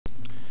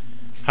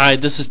Hi,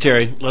 this is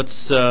Terry.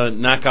 Let's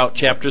knock out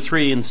Chapter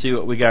 3 and see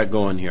what we got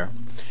going here.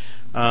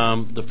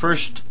 The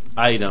first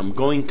item,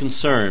 going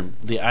concern.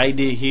 The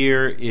idea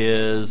here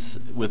is,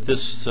 with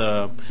this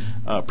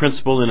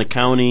principle in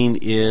accounting,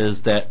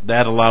 is that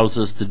allows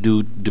us to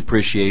do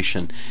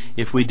depreciation.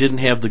 If we didn't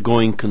have the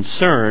going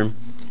concern,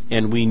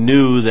 and we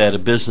knew that a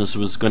business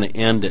was going to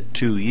end at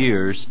 2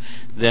 years,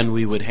 then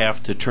we would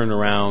have to turn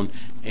around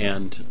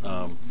and,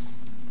 oh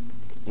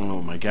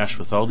my gosh,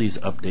 with all these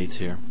updates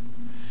here.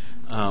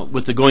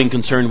 With the going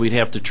concern, we'd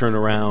have to turn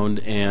around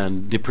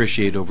and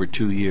depreciate over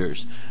 2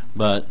 years.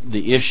 But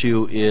the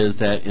issue is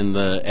that in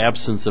the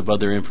absence of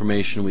other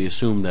information, we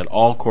assume that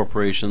all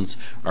corporations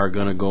are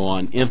going to go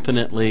on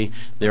infinitely.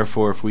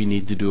 Therefore, if we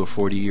need to do a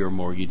 40-year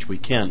mortgage, we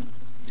can.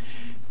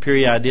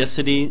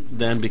 Periodicity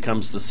then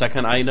becomes the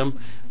second item.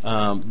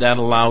 That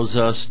allows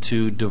us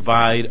to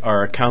divide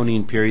our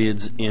accounting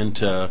periods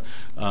into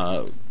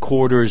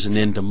quarters and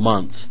into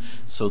months.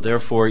 So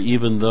therefore,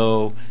 even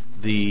though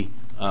the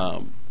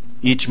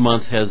each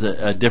month has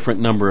a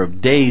different number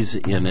of days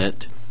in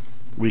it,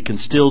 we can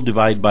still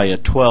divide by a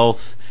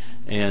 12th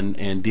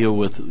and deal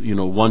with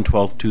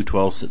 1/12,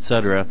 2/12,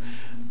 etc.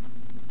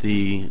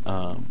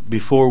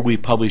 Before we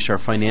publish our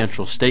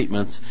financial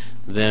statements,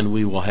 then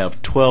we will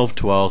have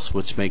 12/12,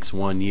 which makes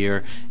 1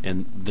 year,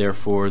 and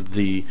therefore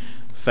the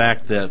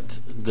fact that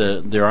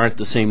there aren't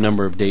the same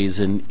number of days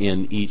in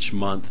each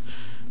month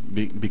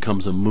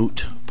becomes a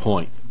moot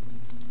point.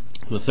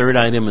 The third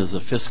item is a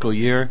fiscal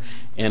year,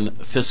 and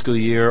fiscal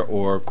year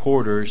or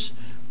quarters.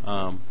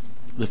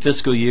 The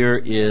fiscal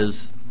year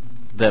is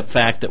the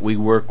fact that we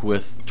work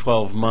with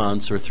 12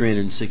 months or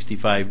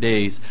 365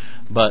 days,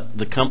 but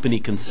the company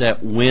can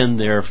set when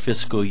their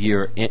fiscal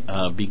year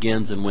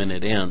begins and when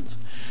it ends.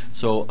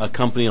 So a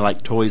company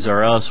like Toys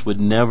R Us would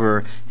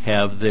never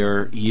have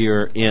their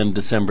year end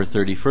December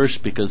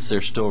 31st because they're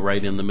still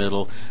right in the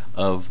middle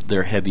of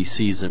their heavy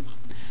season.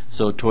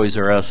 So Toys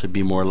R Us would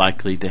be more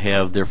likely to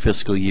have their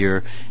fiscal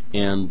year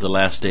end the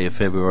last day of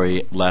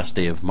February, last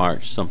day of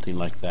March, something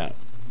like that.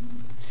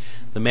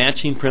 The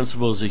matching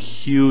principle is a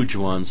huge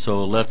one,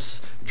 so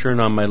let's turn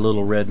on my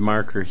little red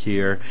marker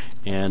here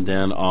and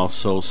then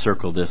also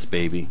circle this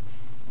baby,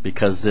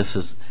 because this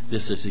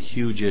is a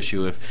huge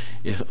issue.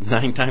 If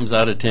 9 times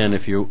out of 10,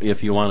 if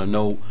you want to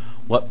know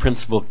what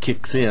principle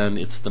kicks in,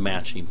 it's the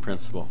matching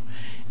principle.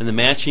 And the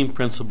matching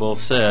principle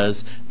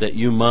says that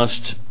you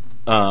must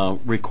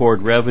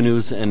record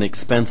revenues and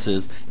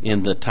expenses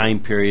in the time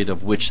period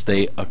of which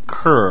they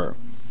occur,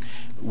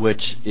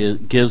 which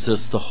gives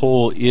us the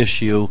whole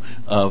issue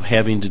of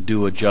having to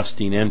do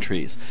adjusting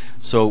entries.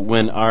 So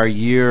when our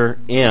year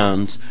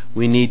ends,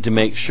 we need to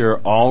make sure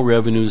all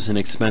revenues and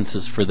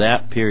expenses for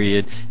that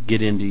period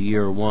get into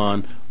year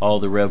 1, all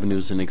the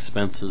revenues and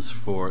expenses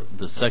for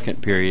the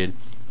second period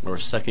or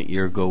second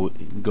year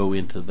go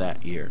into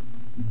that year.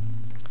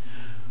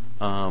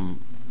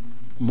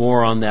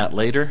 More on that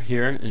later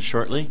here and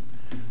shortly.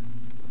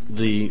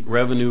 The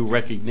revenue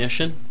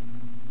recognition.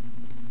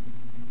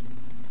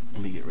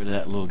 Let me get rid of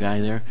that little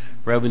guy there.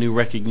 Revenue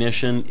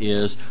recognition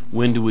is,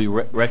 when do we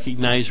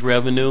recognize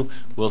revenue?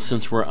 Well,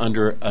 since we're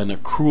under an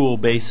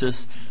accrual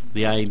basis,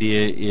 the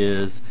idea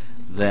is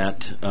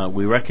that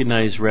we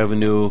recognize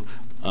revenue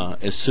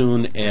as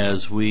soon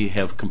as we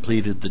have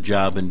completed the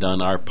job and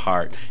done our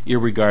part,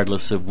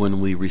 irregardless of when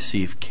we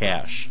receive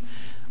cash.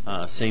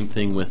 Same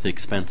thing with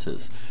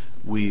expenses.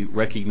 We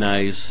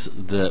recognize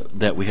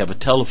that we have a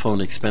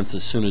telephone expense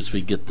as soon as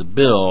we get the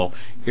bill,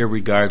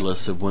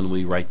 irregardless of when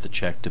we write the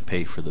check to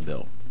pay for the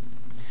bill.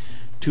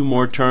 2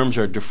 more terms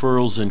are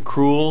deferrals and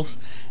accruals.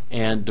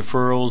 And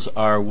deferrals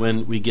are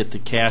when we get the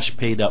cash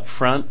paid up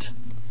front,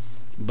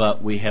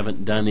 but we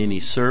haven't done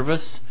any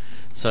service,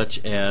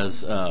 such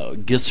as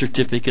gift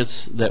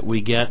certificates that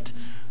we get.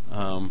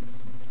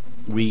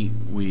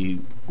 We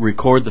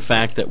record the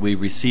fact that we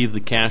receive the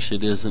cash.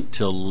 It isn't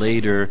till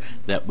later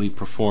that we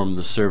perform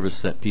the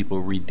service that people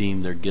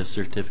redeem their gift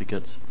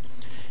certificates.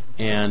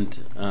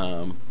 And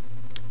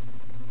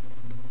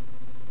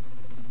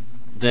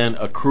then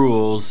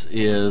accruals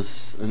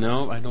is,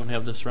 no, I don't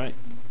have this right.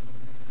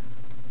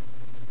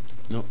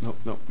 Nope.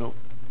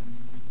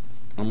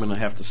 I'm going to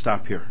have to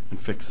stop here and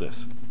fix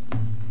this.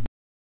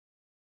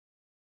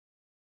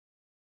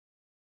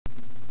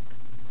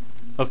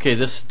 Okay,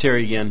 this is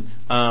Terry again.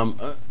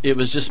 It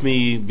was just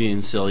me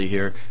being silly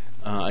here.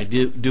 I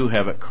do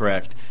have it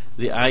correct.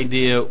 The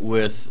idea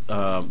with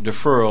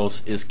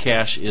deferrals is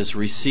cash is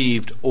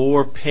received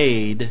or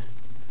paid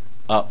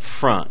up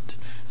front.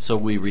 So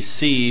we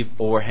receive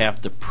or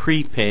have to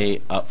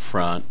prepay up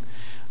front.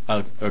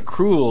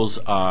 Accruals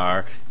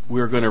are,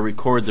 we're going to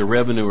record the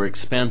revenue or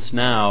expense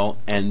now,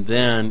 and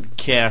then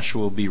cash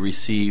will be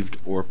received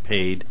or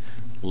paid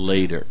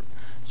later.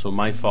 So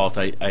my fault,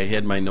 I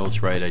had my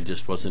notes right, I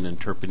just wasn't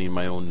interpreting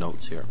my own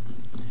notes here.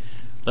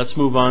 Let's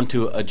move on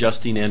to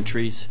adjusting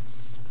entries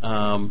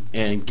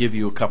and give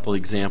you a couple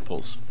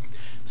examples.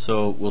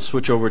 So we'll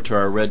switch over to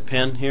our red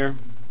pen here.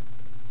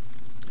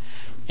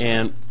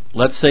 And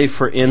let's say,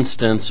 for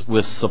instance,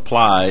 with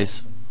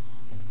supplies,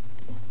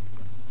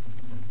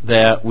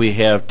 that we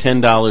have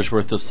 $10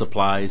 worth of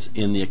supplies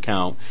in the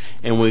account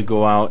and we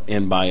go out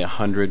and buy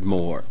 100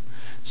 more.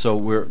 So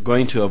we're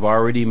going to have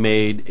already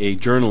made a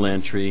journal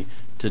entry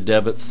to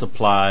debit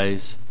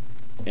supplies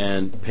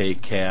and pay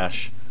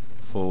cash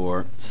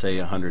for, say,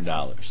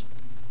 $100.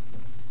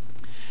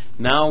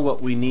 Now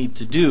what we need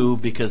to do,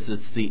 because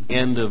it's the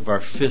end of our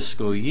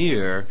fiscal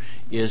year,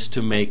 is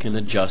to make an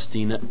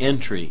adjusting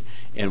entry.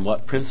 And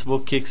what principle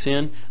kicks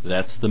in?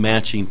 That's the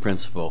matching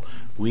principle.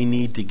 We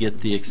need to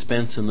get the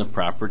expense in the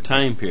proper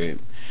time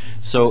period.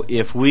 So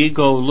if we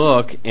go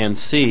look and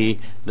see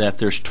that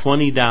there's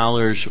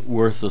 $20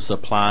 worth of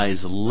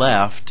supplies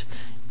left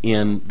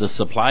in the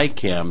supply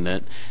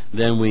cabinet,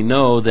 then we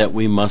know that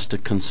we must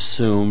have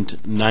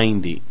consumed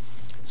 90.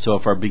 So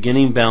if our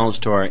beginning balance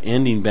to our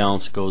ending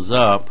balance goes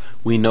up,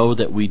 we know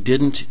that we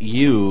didn't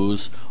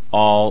use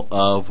all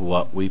of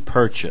what we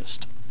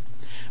purchased.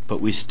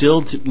 But we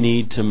still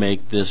need to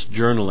make this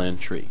journal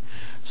entry.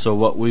 So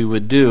what we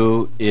would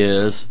do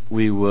is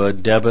we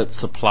would debit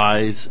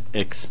supplies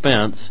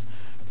expense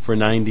for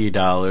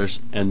 $90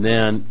 and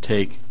then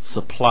take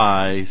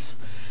supplies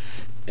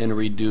and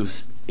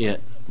reduce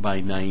it by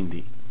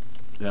 90.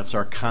 That's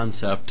our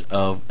concept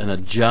of an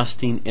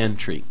adjusting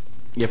entry.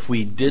 If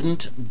we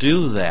didn't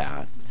do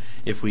that,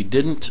 if we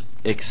didn't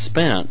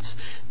expense,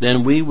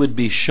 then we would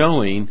be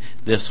showing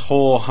this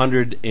whole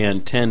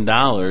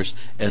 $110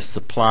 as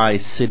supply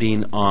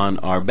sitting on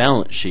our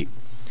balance sheet.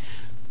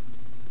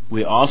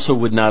 We also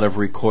would not have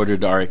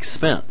recorded our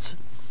expense.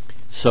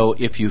 So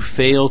if you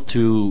fail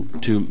to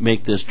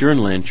make this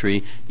journal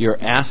entry, your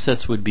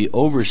assets would be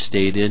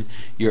overstated,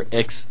 your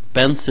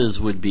expenses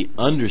would be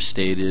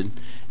understated,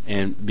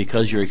 and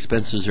because your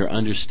expenses are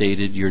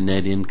understated, your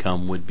net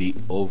income would be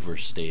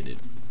overstated.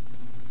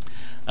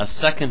 A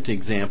second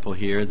example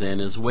here then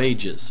is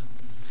wages.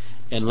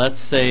 And let's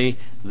say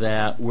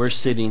that we're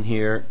sitting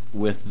here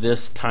with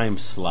this time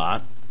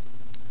slot,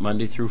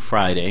 Monday through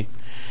Friday,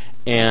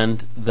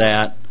 and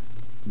that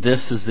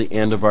this is the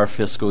end of our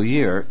fiscal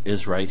year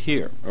is right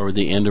here, or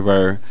the end of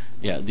our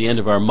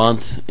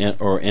month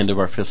or end of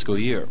our fiscal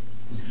year.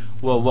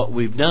 Well, what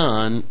we've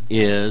done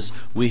is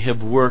we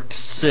have worked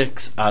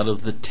 6 out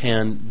of the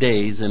 10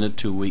 days in a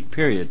 2-week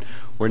period.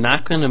 We're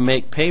not going to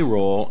make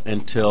payroll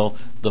until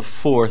the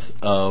 4th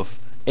of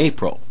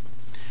April.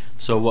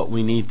 So what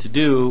we need to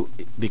do,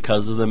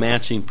 because of the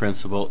matching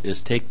principle,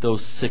 is take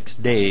those 6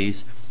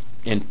 days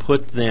and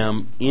put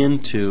them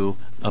into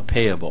a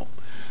payable.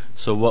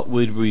 So what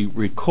would we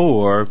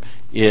record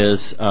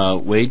is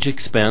wage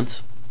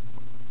expense,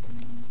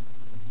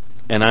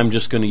 and I'm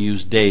just going to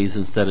use days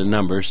instead of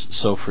numbers,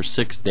 so for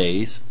 6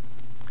 days,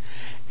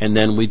 and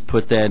then we'd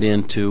put that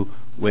into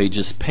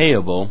wages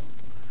payable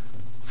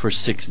for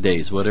 6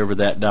 days, whatever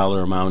that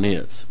dollar amount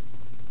is.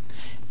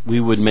 We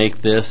would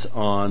make this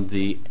on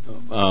the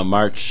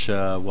March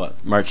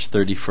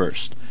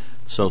 31st.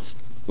 So,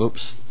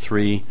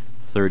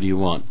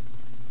 3/31.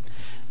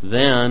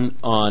 Then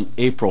on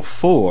April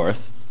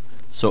 4th,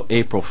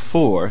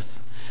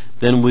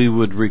 then we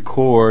would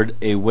record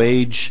a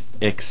wage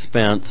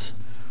expense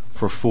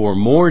for 4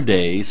 more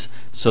days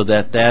so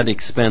that that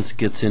expense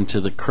gets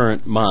into the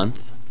current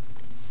month.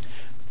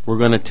 We're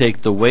going to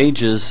take the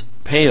wages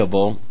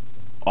payable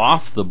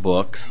off the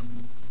books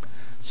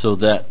so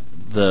that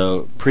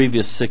the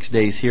previous 6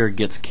 days here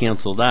gets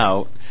canceled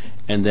out,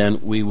 and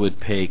then we would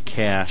pay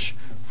cash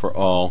for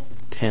all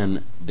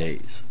 10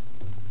 days.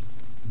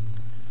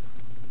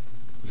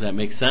 Does that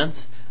make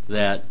sense?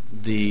 That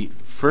the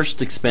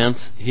first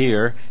expense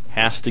here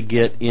has to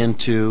get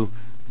into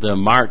the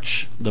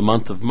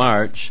month of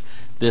March.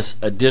 This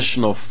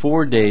additional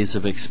 4 days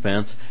of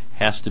expense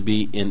has to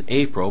be in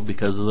April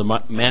because of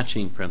the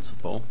matching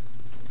principle.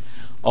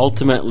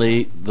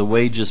 Ultimately, the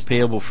wages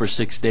payable for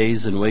 6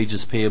 days and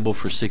wages payable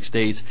for 6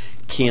 days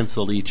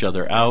cancel each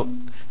other out,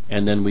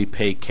 and then we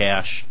pay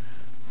cash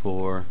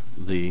for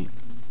the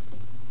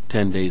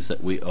 10 days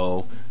that we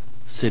owe,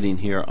 sitting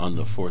here on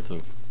the 4th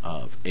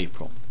of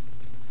April.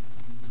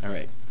 All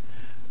right.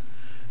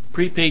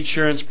 Prepaid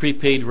insurance,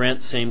 prepaid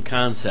rent, same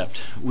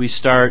concept. We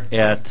start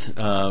at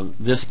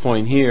this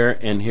point here,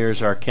 and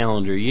here's our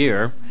calendar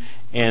year,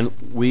 and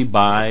we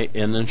buy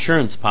an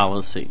insurance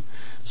policy.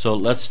 So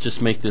let's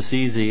just make this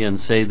easy and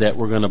say that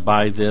we're going to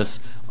buy this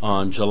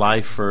on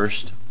July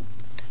 1st,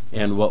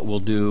 and what we'll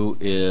do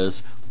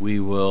is we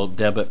will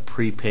debit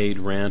prepaid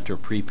rent or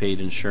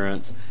prepaid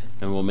insurance,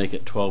 and we'll make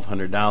it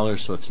 $1,200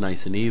 so it's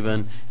nice and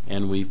even,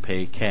 and we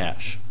pay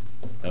cash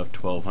of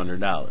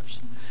 $1,200.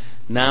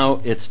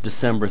 Now it's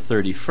December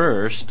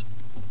 31st,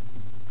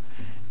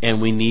 and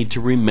we need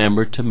to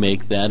remember to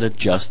make that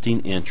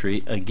adjusting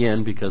entry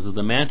again because of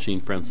the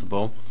matching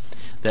principle.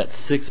 That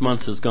 6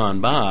 months has gone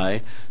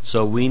by,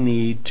 so we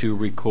need to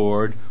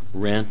record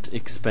rent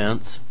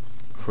expense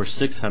for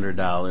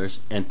 $600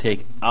 and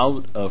take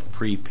out of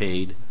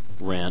prepaid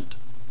rent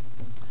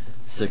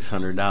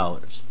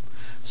 $600.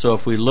 So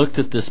if we looked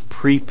at this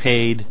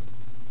prepaid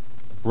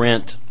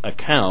rent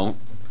account,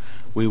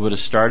 we would have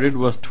started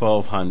with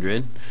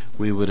 $1,200.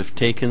 We would have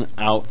taken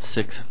out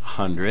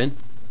 $600.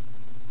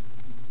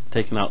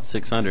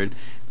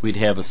 we'd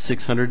have a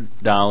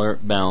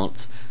 $600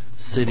 balance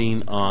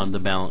sitting on the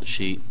balance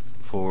sheet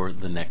for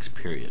the next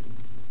period.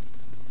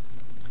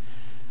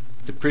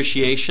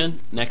 Depreciation,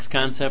 next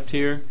concept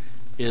here,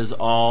 is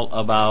all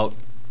about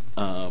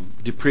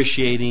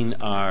depreciating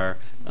our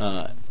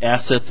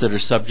assets that are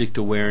subject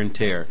to wear and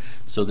tear.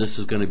 So this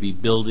is going to be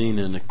building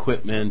and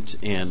equipment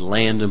and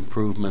land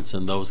improvements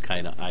and those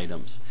kind of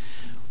items.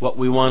 What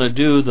we want to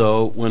do,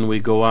 though, when we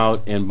go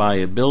out and buy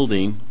a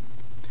building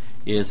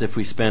is if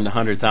we spend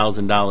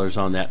 $100,000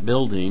 on that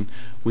building,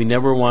 we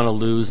never want to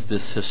lose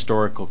this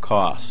historical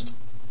cost.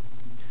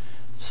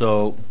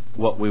 So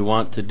what we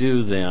want to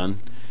do then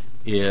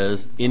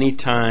is any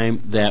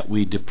time that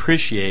we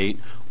depreciate,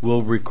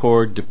 we'll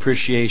record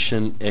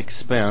depreciation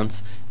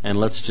expense, and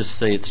let's just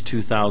say it's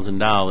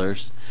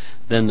 $2,000.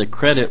 Then the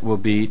credit will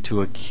be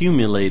to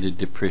accumulated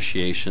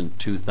depreciation,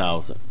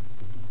 $2,000.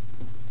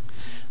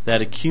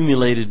 That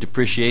accumulated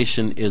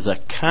depreciation is a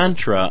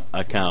contra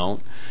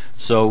account,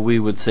 so we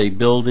would say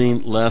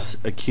building less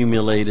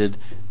accumulated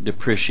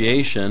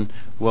depreciation.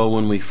 Well,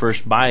 when we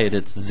first buy it,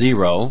 it's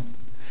 0.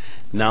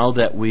 Now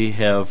that we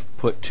have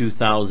put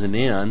 $2,000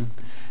 in,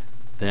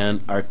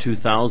 then our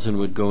 $2,000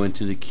 would go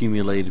into the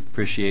accumulated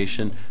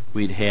depreciation.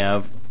 We'd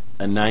have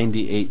a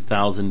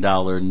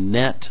 $98,000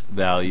 net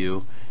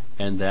value,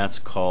 and that's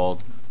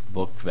called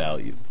book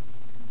value.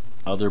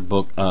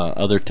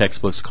 Other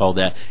textbooks call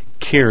that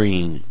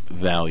carrying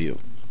value.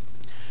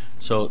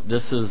 So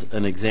this is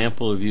an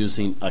example of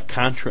using a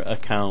contra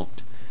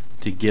account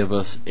to give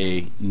us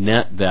a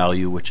net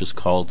value, which is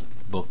called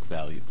book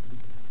value.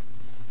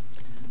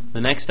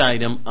 The next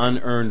item,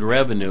 unearned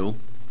revenue,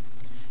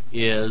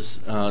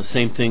 is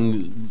same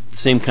thing,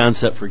 same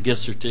concept for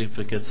gift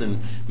certificates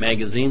and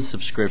magazine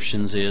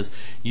subscriptions. Is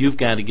you've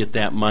got to get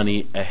that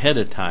money ahead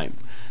of time.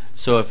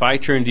 So if I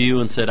turned to you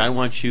and said, I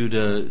want you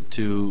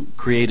to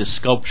create a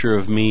sculpture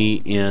of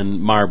me in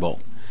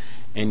marble,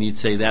 and you'd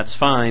say, that's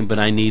fine, but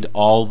I need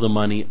all the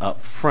money up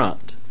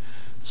front.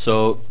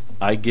 So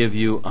I give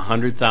you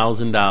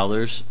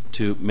 $100,000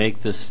 to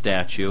make this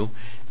statue,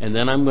 and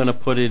then I'm going to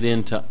put it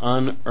into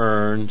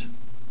unearned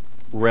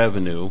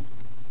revenue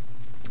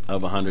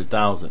of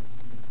 $100,000.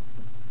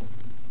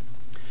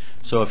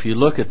 So if you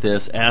look at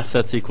this,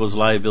 assets equals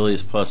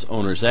liabilities plus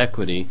owner's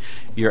equity,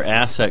 your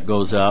asset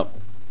goes up.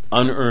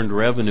 Unearned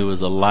revenue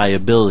is a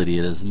liability.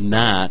 It is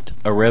not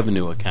a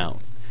revenue account.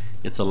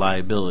 It's a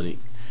liability.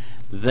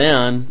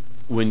 Then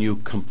when you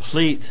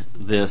complete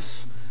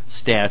this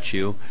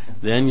statue,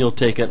 then you'll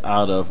take it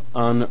out of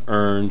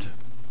unearned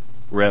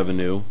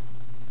revenue,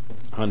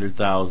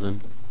 $100,000,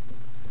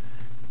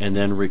 and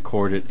then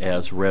record it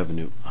as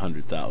revenue,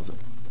 $100,000.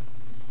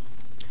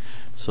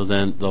 So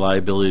then the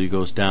liability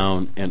goes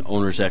down and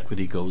owner's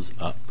equity goes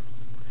up.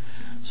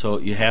 So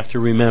you have to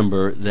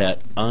remember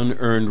that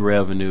unearned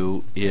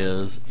revenue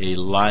is a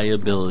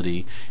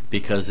liability,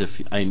 because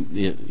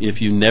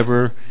if you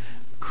never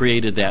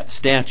created that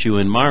statue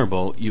in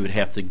marble, you would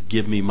have to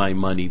give me my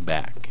money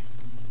back.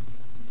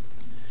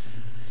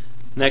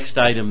 Next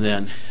item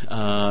then,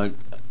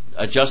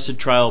 adjusted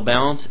trial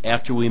balance.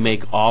 After we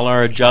make all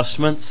our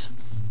adjustments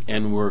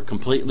and we're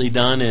completely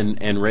done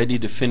and ready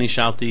to finish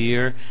out the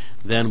year,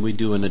 then we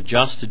do an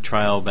adjusted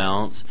trial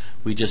balance.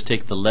 We just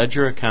take the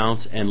ledger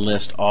accounts and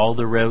list all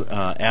the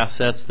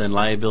assets, then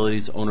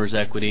liabilities, owner's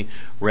equity,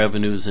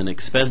 revenues, and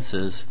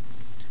expenses.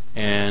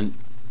 And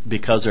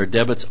because our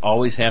debits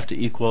always have to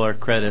equal our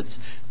credits,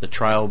 the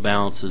trial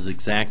balance is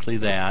exactly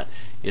that.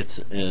 It's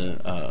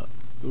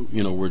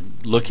we're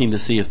looking to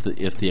see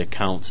if the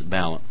accounts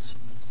balance.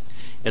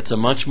 It's a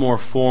much more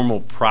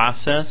formal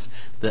process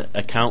that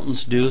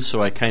accountants do,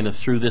 so I kind of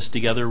threw this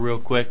together real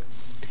quick.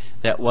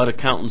 That what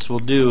accountants will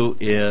do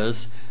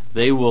is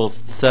they will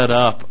set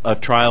up a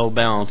trial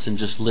balance and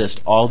just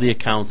list all the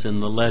accounts in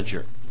the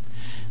ledger.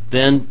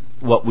 Then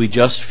what we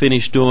just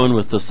finished doing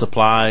with the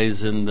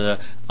supplies and the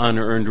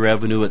unearned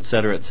revenue,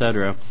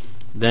 etc.,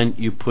 then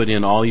you put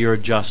in all your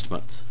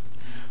adjustments.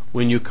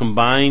 When you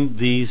combine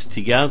these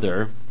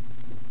together,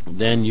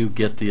 then you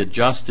get the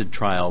adjusted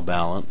trial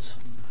balance,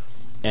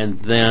 and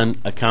then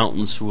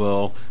accountants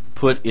will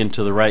put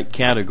into the right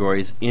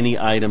categories any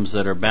items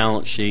that are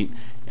balance sheet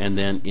and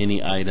then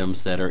any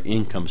items that are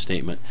income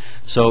statement.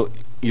 So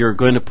you're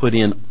going to put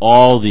in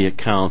all the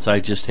accounts. I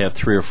just have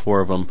 3 or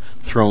 4 of them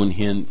thrown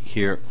in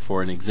here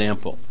for an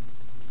example.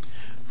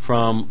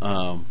 From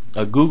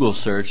a Google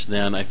search,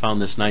 then I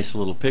found this nice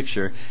little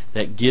picture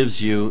that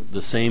gives you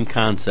the same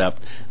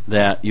concept,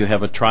 that you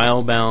have a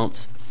trial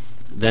balance.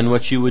 Then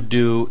what you would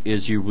do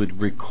is you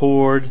would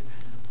record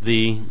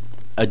the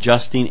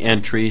adjusting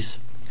entries.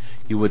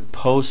 You would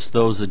post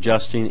those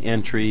adjusting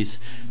entries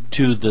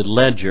to the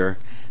ledger.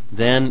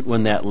 Then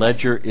when that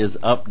ledger is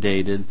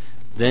updated,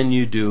 then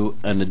you do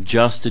an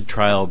adjusted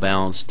trial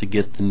balance to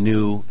get the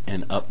new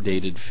and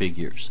updated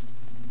figures.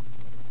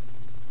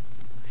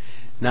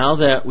 Now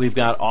that we've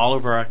got all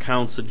of our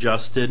accounts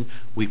adjusted,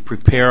 we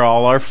prepare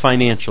all our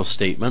financial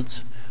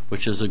statements,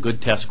 which is a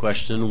good test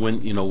question.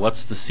 When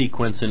what's the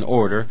sequence in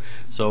order?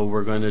 So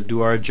we're going to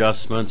do our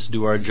adjustments,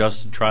 do our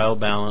adjusted trial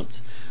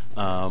balance.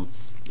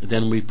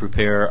 Then we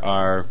prepare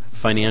our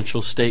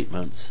financial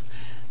statements.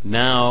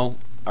 Now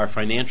our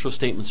financial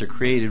statements are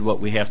created. What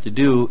we have to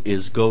do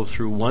is go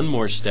through one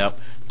more step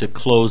to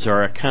close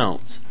our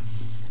accounts.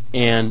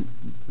 And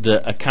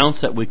the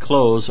accounts that we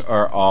close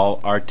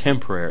are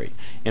temporary.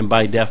 And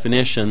by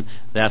definition,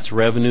 that's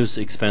revenues,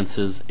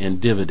 expenses, and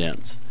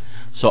dividends.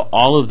 So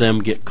all of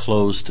them get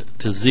closed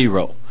to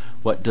zero.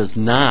 What does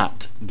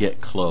not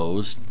get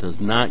closed,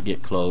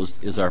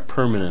 is our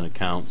permanent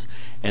accounts,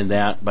 and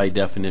that by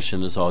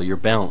definition is all your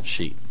balance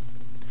sheet.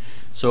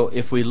 So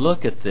if we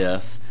look at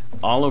this,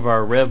 all of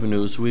our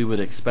revenues we would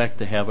expect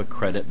to have a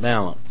credit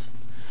balance.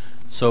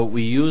 So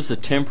we use a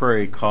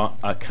temporary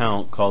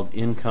account called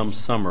income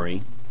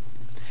summary,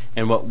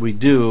 and what we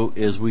do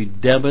is we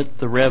debit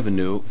the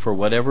revenue for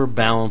whatever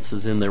balance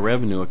is in the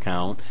revenue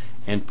account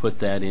and put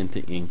that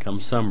into income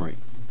summary.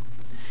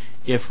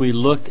 If we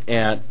looked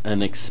at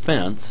an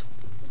expense,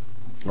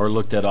 or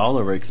looked at all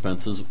of our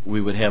expenses,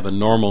 we would have a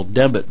normal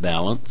debit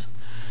balance.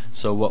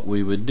 So what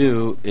we would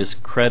do is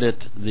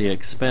credit the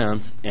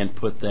expense and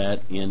put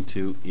that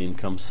into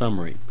income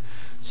summary.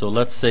 So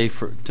let's say,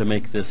 to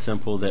make this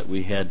simple, that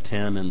we had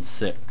 10 and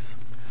 6.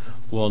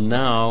 Well,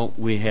 now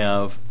we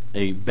have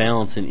a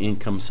balance in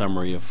income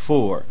summary of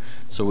 4.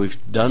 So we've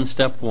done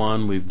step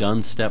 1, we've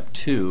done step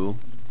 2.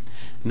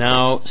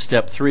 Now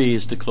step 3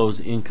 is to close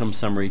income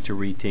summary to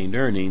retained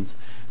earnings.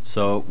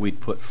 So we'd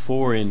put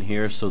 4 in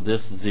here, so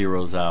this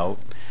zeroes out,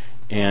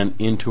 and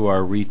into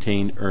our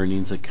retained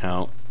earnings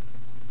account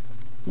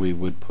we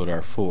would put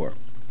our 4.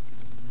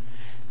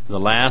 The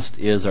last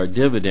is our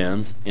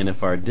dividends, and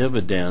if our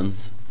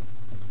dividends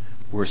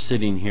were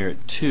sitting here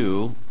at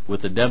 2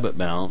 with a debit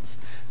balance,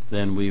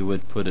 then we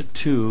would put a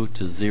 2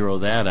 to zero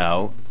that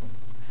out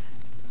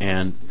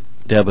and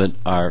debit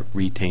our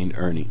retained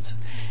earnings.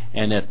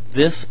 And at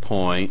this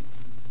point,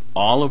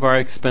 all of our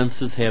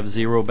expenses have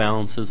zero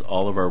balances,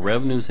 all of our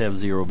revenues have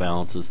zero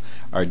balances,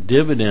 our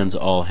dividends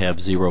all have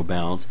zero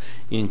balance,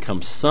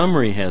 income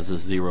summary has a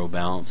zero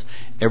balance.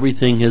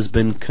 Everything has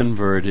been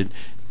converted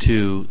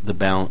to the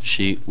balance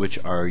sheet,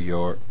 which are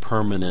your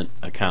permanent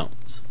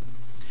accounts.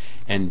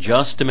 And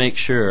just to make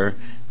sure,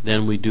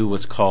 then we do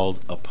what's called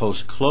a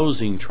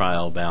post-closing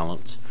trial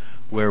balance,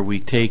 where we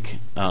take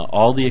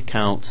all the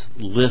accounts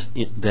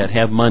that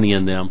have money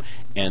in them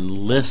and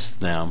list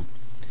them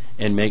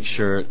and make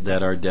sure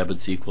that our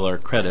debits equal our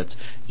credits.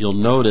 You'll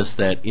notice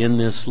that in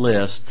this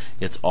list,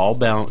 it's all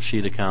balance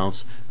sheet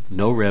accounts,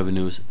 no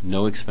revenues,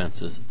 no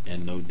expenses,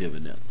 and no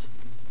dividends.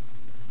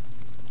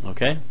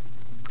 Okay?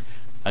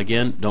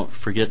 Again, don't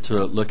forget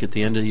to look at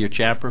the end of your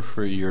chapter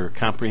for your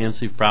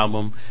comprehensive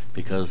problem,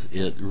 because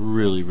it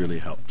really, really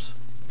helps.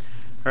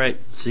 All right,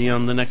 see you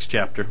on the next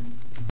chapter.